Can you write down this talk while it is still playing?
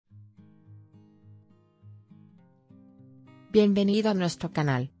Bienvenido a nuestro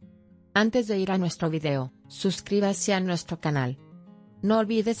canal. Antes de ir a nuestro video, suscríbase a nuestro canal. No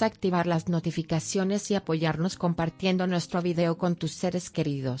olvides activar las notificaciones y apoyarnos compartiendo nuestro video con tus seres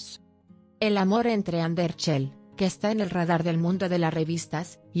queridos. El amor entre Hande Erçel, que está en el radar del mundo de las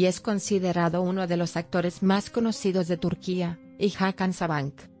revistas, y es considerado uno de los actores más conocidos de Turquía, y Hakan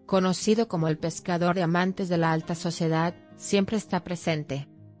Sabancı, conocido como el pescador de amantes de la alta sociedad, siempre está presente.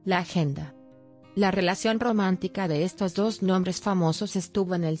 La agenda. La relación romántica de estos dos nombres famosos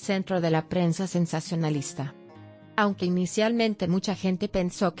estuvo en el centro de la prensa sensacionalista. Aunque inicialmente mucha gente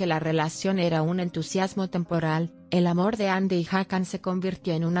pensó que la relación era un entusiasmo temporal, el amor de Hande y Hakan se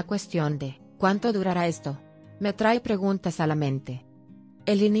convirtió en una cuestión de ¿cuánto durará esto? Me trae preguntas a la mente.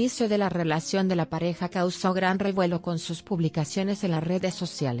 El inicio de la relación de la pareja causó gran revuelo con sus publicaciones en las redes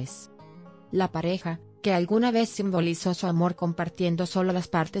sociales. La pareja, que alguna vez simbolizó su amor compartiendo solo las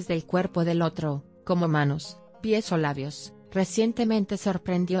partes del cuerpo del otro, como manos, pies o labios, recientemente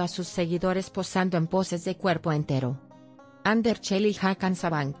sorprendió a sus seguidores posando en poses de cuerpo entero. Hande Erçel y Hakan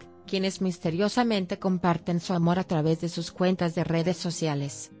Sabancı, quienes misteriosamente comparten su amor a través de sus cuentas de redes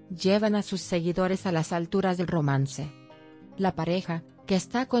sociales, llevan a sus seguidores a las alturas del romance. La pareja, que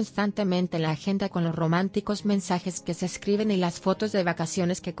está constantemente en la agenda con los románticos mensajes que se escriben y las fotos de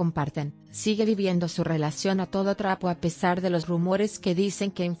vacaciones que comparten, sigue viviendo su relación a todo trapo a pesar de los rumores que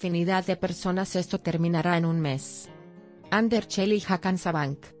dicen que infinidad de personas esto terminará en un mes. Hande Erçel y Hakan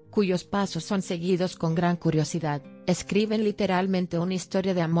Sabancı, cuyos pasos son seguidos con gran curiosidad, escriben literalmente una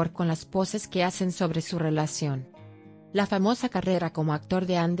historia de amor con las poses que hacen sobre su relación. La famosa carrera como actor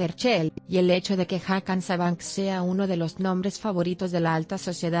de Hande Erçel, y el hecho de que Hakan Sabancı sea uno de los nombres favoritos de la alta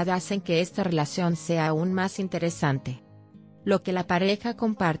sociedad hacen que esta relación sea aún más interesante. Lo que la pareja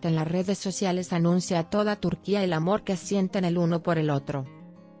comparte en las redes sociales anuncia a toda Turquía el amor que sienten el uno por el otro.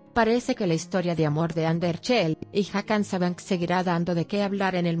 Parece que la historia de amor de Hande Erçel y Hakan Sabancı seguirá dando de qué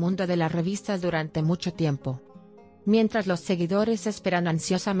hablar en el mundo de las revistas durante mucho tiempo. Mientras los seguidores esperan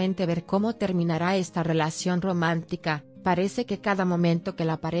ansiosamente ver cómo terminará esta relación romántica, parece que cada momento que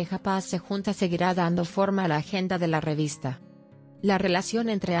la pareja pase junta seguirá dando forma a la agenda de la revista. La relación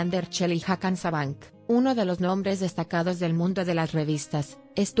entre Hande Erçel y Hakan Sabancı, uno de los nombres destacados del mundo de las revistas,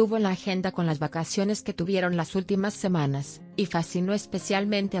 estuvo en la agenda con las vacaciones que tuvieron las últimas semanas, y fascinó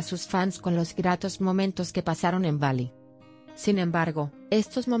especialmente a sus fans con los gratos momentos que pasaron en Bali. Sin embargo,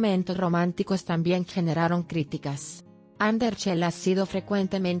 estos momentos románticos también generaron críticas. Hande Erçel ha sido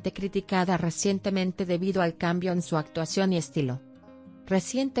frecuentemente criticada recientemente debido al cambio en su actuación y estilo.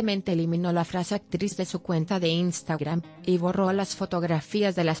 Recientemente eliminó la frase actriz de su cuenta de Instagram, y borró las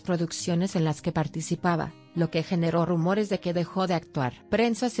fotografías de las producciones en las que participaba, lo que generó rumores de que dejó de actuar.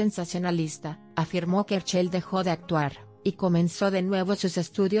 Prensa sensacionalista afirmó que Erçel dejó de actuar y comenzó de nuevo sus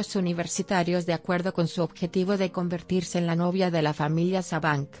estudios universitarios de acuerdo con su objetivo de convertirse en la novia de la familia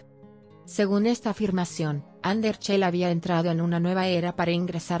Sabancı. Según esta afirmación, Hande Erçel había entrado en una nueva era para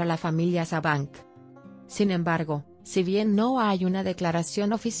ingresar a la familia Sabancı. Sin embargo, si bien no hay una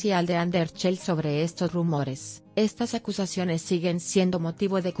declaración oficial de Hande Erçel sobre estos rumores, estas acusaciones siguen siendo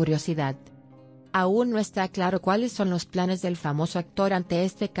motivo de curiosidad. Aún no está claro cuáles son los planes del famoso actor ante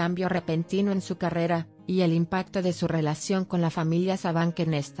este cambio repentino en su carrera, y el impacto de su relación con la familia Sabancı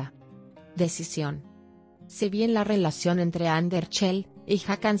en esta decisión. Si bien la relación entre Hande Erçel y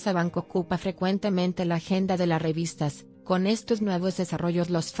Hakan Sabancı ocupa frecuentemente la agenda de las revistas, con estos nuevos desarrollos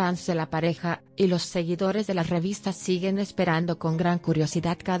los fans de la pareja y los seguidores de las revistas siguen esperando con gran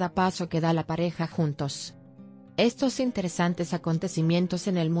curiosidad cada paso que da la pareja juntos. Estos interesantes acontecimientos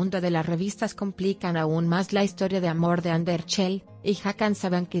en el mundo de las revistas complican aún más la historia de amor de Hande Erçel y Hakan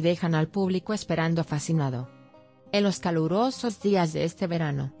Sabancı y dejan al público esperando fascinado. En los calurosos días de este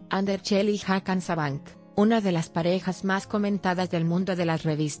verano, Hande Erçel y Hakan Sabancı, una de las parejas más comentadas del mundo de las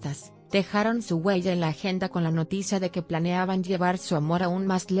revistas, dejaron su huella en la agenda con la noticia de que planeaban llevar su amor aún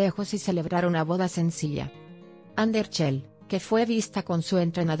más lejos y celebrar una boda sencilla. Hande Erçel, que fue vista con su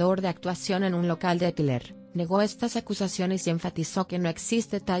entrenador de actuación en un local de alquiler, negó estas acusaciones y enfatizó que no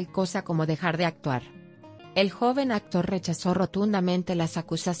existe tal cosa como dejar de actuar. El joven actor rechazó rotundamente las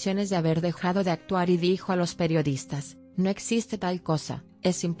acusaciones de haber dejado de actuar y dijo a los periodistas, no existe tal cosa,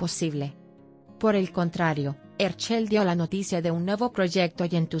 es imposible. Por el contrario, Erçel dio la noticia de un nuevo proyecto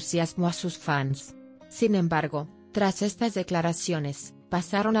y entusiasmó a sus fans. Sin embargo, tras estas declaraciones,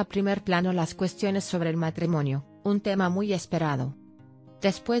 pasaron a primer plano las cuestiones sobre el matrimonio, un tema muy esperado.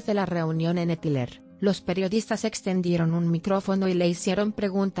 Después de la reunión en alquiler, los periodistas extendieron un micrófono y le hicieron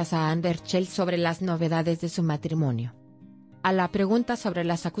preguntas a Hande Erçel sobre las novedades de su matrimonio. A la pregunta sobre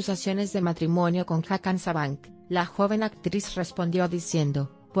las acusaciones de matrimonio con Hakan Sabancı, la joven actriz respondió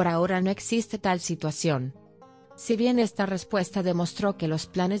diciendo, por ahora no existe tal situación. Si bien esta respuesta demostró que los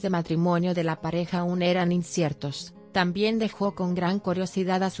planes de matrimonio de la pareja aún eran inciertos, también dejó con gran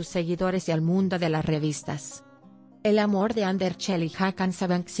curiosidad a sus seguidores y al mundo de las revistas. El amor de Hande Erçel y Hakan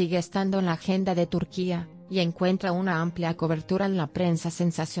Sabancı sigue estando en la agenda de Turquía, y encuentra una amplia cobertura en la prensa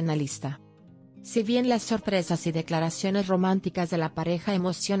sensacionalista. Si bien las sorpresas y declaraciones románticas de la pareja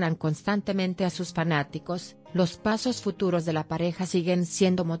emocionan constantemente a sus fanáticos, los pasos futuros de la pareja siguen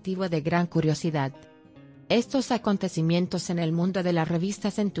siendo motivo de gran curiosidad. Estos acontecimientos en el mundo de las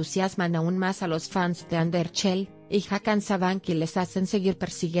revistas entusiasman aún más a los fans de Hande Erçel y Hakan Sabancı y les hacen seguir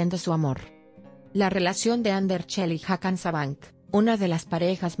persiguiendo su amor. La relación de Hande Erçel y Hakan Sabancı, una de las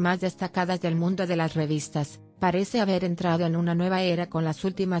parejas más destacadas del mundo de las revistas, parece haber entrado en una nueva era con las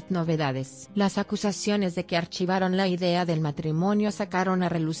últimas novedades. Las acusaciones de que archivaron la idea del matrimonio sacaron a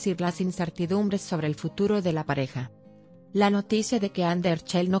relucir las incertidumbres sobre el futuro de la pareja. La noticia de que Hande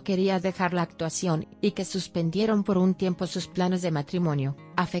Erçel no quería dejar la actuación y que suspendieron por un tiempo sus planes de matrimonio,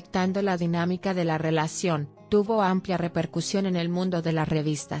 afectando la dinámica de la relación, tuvo amplia repercusión en el mundo de las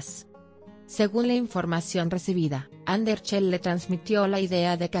revistas. Según la información recibida, Hande Erçel le transmitió la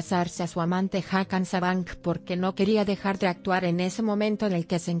idea de casarse a su amante Hakan Sabancı porque no quería dejar de actuar en ese momento en el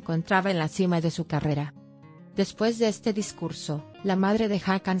que se encontraba en la cima de su carrera. Después de este discurso, la madre de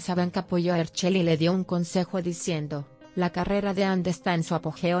Hakan Sabancı apoyó a Erçel y le dio un consejo diciendo: "La carrera de Hande está en su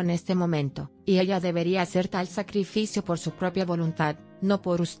apogeo en este momento, y ella debería hacer tal sacrificio por su propia voluntad, no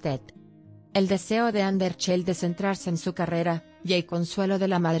por usted". El deseo de Hande Erçel de centrarse en su carrera, y el consuelo de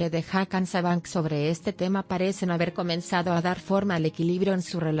la madre de Hakan Sabancı sobre este tema parecen haber comenzado a dar forma al equilibrio en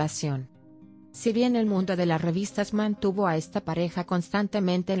su relación. Si bien el mundo de las revistas mantuvo a esta pareja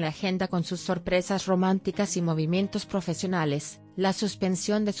constantemente en la agenda con sus sorpresas románticas y movimientos profesionales, la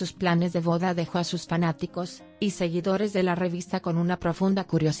suspensión de sus planes de boda dejó a sus fanáticos y seguidores de la revista con una profunda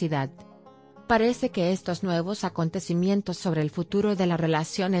curiosidad. Parece que estos nuevos acontecimientos sobre el futuro de la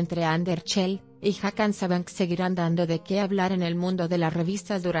relación entre Hande Erçel y Hakan Sabancı seguirán dando de qué hablar en el mundo de las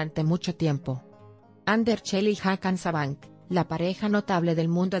revistas durante mucho tiempo. Hande Erçel y Hakan Sabancı, la pareja notable del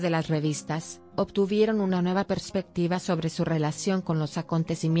mundo de las revistas, obtuvieron una nueva perspectiva sobre su relación con los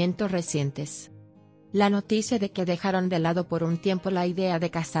acontecimientos recientes. La noticia de que dejaron de lado por un tiempo la idea de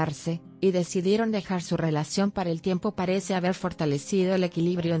casarse, y decidieron dejar su relación para el tiempo parece haber fortalecido el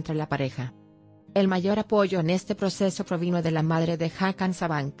equilibrio entre la pareja. El mayor apoyo en este proceso provino de la madre de Hakan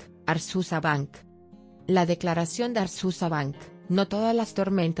Sabancı, Arzu Sabancı. La declaración de Arzu Sabancı: "No todas las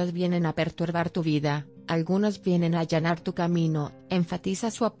tormentas vienen a perturbar tu vida, algunos vienen a allanar tu camino",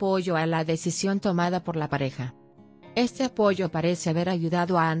 enfatiza su apoyo a la decisión tomada por la pareja. Este apoyo parece haber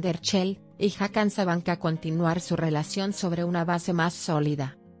ayudado a Hande Erçel y Hakan Sabancı a continuar su relación sobre una base más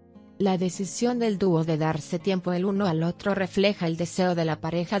sólida. La decisión del dúo de darse tiempo el uno al otro refleja el deseo de la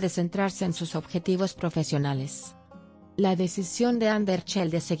pareja de centrarse en sus objetivos profesionales. La decisión de Hande Erçel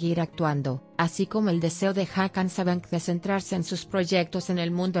de seguir actuando, así como el deseo de Hakan Sabancı de centrarse en sus proyectos en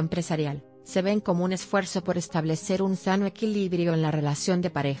el mundo empresarial, se ven como un esfuerzo por establecer un sano equilibrio en la relación de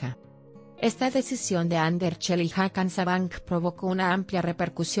pareja. Esta decisión de Hande Erçel y Hakan Sabancı provocó una amplia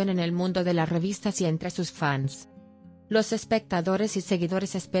repercusión en el mundo de las revistas y entre sus fans. Los espectadores y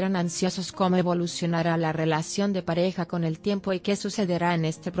seguidores esperan ansiosos cómo evolucionará la relación de pareja con el tiempo y qué sucederá en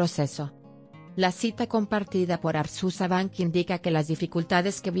este proceso. La cita compartida por Arzu Sabancı indica que las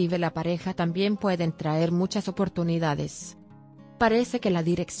dificultades que vive la pareja también pueden traer muchas oportunidades. Parece que la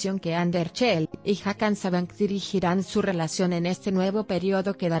dirección que Hande Erçel y Hakan Sabancı dirigirán su relación en este nuevo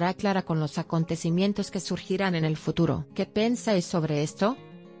periodo quedará clara con los acontecimientos que surgirán en el futuro. ¿Qué pensáis sobre esto?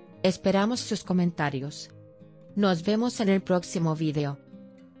 Esperamos sus comentarios. Nos vemos en el próximo video.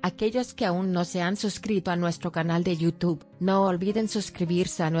 Aquellos que aún no se han suscrito a nuestro canal de YouTube, no olviden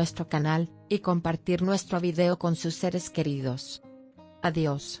suscribirse a nuestro canal y compartir nuestro video con sus seres queridos.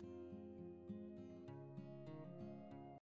 Adiós.